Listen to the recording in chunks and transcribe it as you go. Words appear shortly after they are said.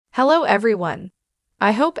Hello everyone.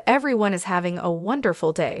 I hope everyone is having a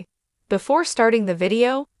wonderful day. Before starting the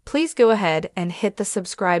video, please go ahead and hit the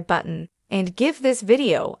subscribe button and give this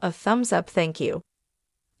video a thumbs up. Thank you.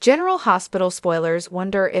 General Hospital spoilers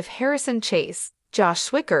wonder if Harrison Chase, Josh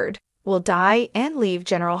Swickard, will die and leave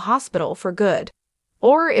General Hospital for good,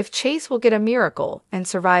 or if Chase will get a miracle and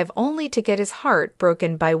survive only to get his heart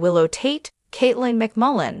broken by Willow Tate, Caitlin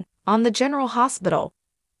McMullen, on the General Hospital.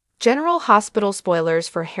 General Hospital spoilers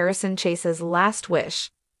for Harrison Chase's last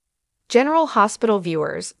wish. General Hospital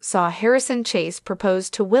viewers saw Harrison Chase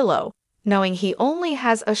propose to Willow, knowing he only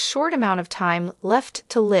has a short amount of time left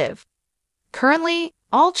to live. Currently,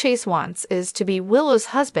 all Chase wants is to be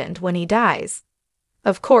Willow's husband when he dies.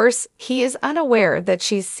 Of course, he is unaware that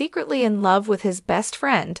she's secretly in love with his best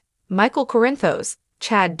friend, Michael Corinthos,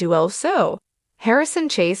 Chad Duell. So, Harrison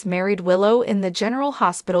Chase married Willow in the General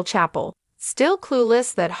Hospital chapel, still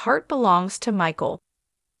clueless that heart belongs to Michael.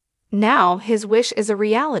 Now his wish is a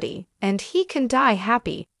reality, and he can die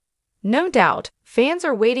happy. No doubt, fans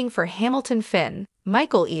are waiting for Hamilton Finn,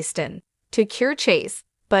 Michael Easton, to cure Chase,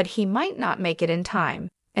 but he might not make it in time,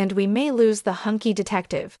 and we may lose the hunky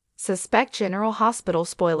detective, suspect General Hospital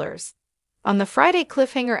spoilers. On the Friday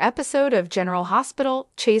cliffhanger episode of General Hospital,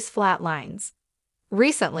 Chase flatlines.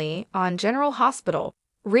 Recently, on General Hospital,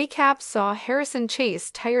 recap saw Harrison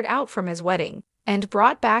Chase tired out from his wedding and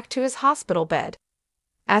brought back to his hospital bed.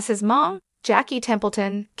 As his mom, Jackie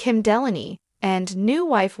Templeton, Kim Delaney, and new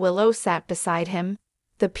wife Willow sat beside him,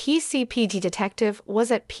 the PCPD detective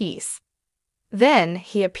was at peace. Then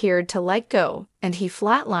he appeared to let go, and he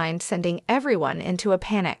flatlined, sending everyone into a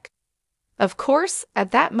panic. Of course,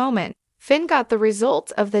 at that moment, Finn got the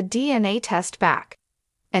results of the DNA test back.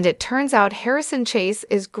 And it turns out Harrison Chase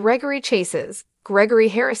is Gregory Chase's, Gregory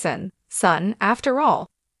Harrison, son after all.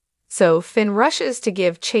 So Finn rushes to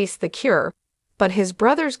give Chase the cure, but his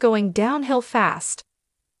brother's going downhill fast.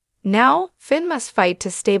 Now, Finn must fight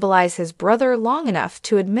to stabilize his brother long enough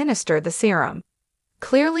to administer the serum.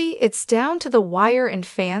 Clearly, it's down to the wire, and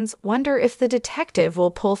fans wonder if the detective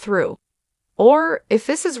will pull through. Or if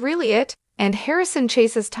this is really it, and Harrison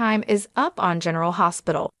Chase's time is up on General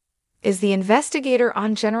Hospital. Is the investigator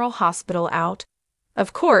on General Hospital out?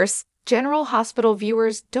 Of course, General Hospital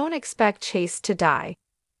viewers don't expect Chase to die.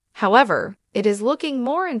 However, it is looking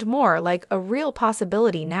more and more like a real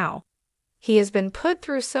possibility now. He has been put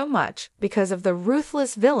through so much because of the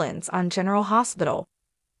ruthless villains on General Hospital.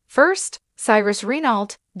 First, Cyrus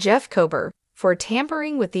Renault, Jeff Kober, for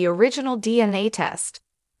tampering with the original DNA test.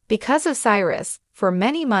 Because of Cyrus, for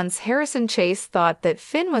many months Harrison Chase thought that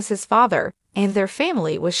Finn was his father, and their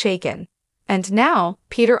family was shaken. And now,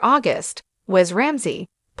 Peter August, Wes Ramsey,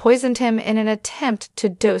 poisoned him in an attempt to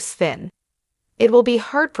dose Finn. It will be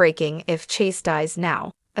heartbreaking if Chase dies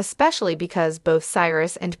now, especially because both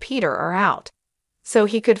Cyrus and Peter are out. So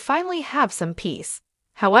he could finally have some peace.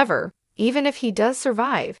 However, even if he does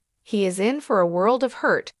survive, he is in for a world of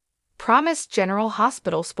hurt. Promised General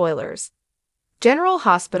Hospital spoilers. General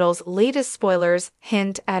Hospital's latest spoilers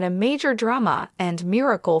hint at a major drama and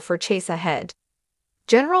miracle for Chase ahead.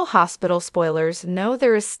 General Hospital spoilers know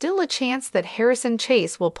there is still a chance that Harrison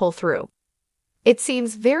Chase will pull through. It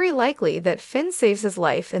seems very likely that Finn saves his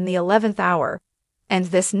life in the 11th hour, and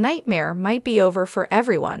this nightmare might be over for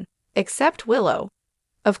everyone, except Willow.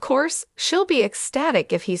 Of course, she'll be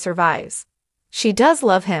ecstatic if he survives. She does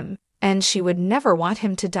love him, and she would never want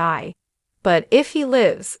him to die. But if he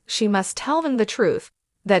lives, she must tell him the truth,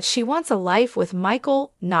 that she wants a life with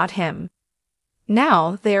Michael, not him.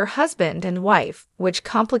 Now they are husband and wife, which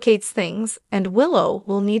complicates things, and Willow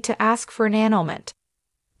will need to ask for an annulment.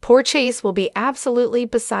 Poor Chase will be absolutely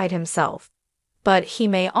beside himself. But he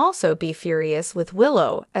may also be furious with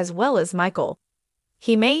Willow as well as Michael.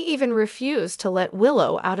 He may even refuse to let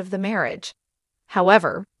Willow out of the marriage.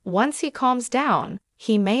 However, once he calms down,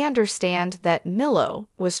 he may understand that Willow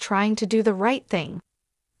was trying to do the right thing.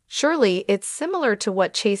 Surely it's similar to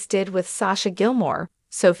what Chase did with Sasha Gilmore,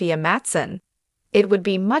 Sophia Matson. It would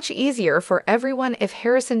be much easier for everyone if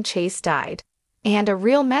Harrison Chase died, and a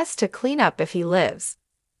real mess to clean up if he lives.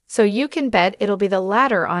 So you can bet it'll be the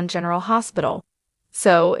latter on General Hospital.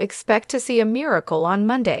 So expect to see a miracle on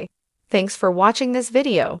Monday. Thanks for watching this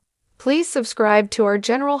video. Please subscribe to our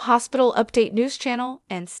General Hospital Update news channel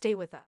and stay with us.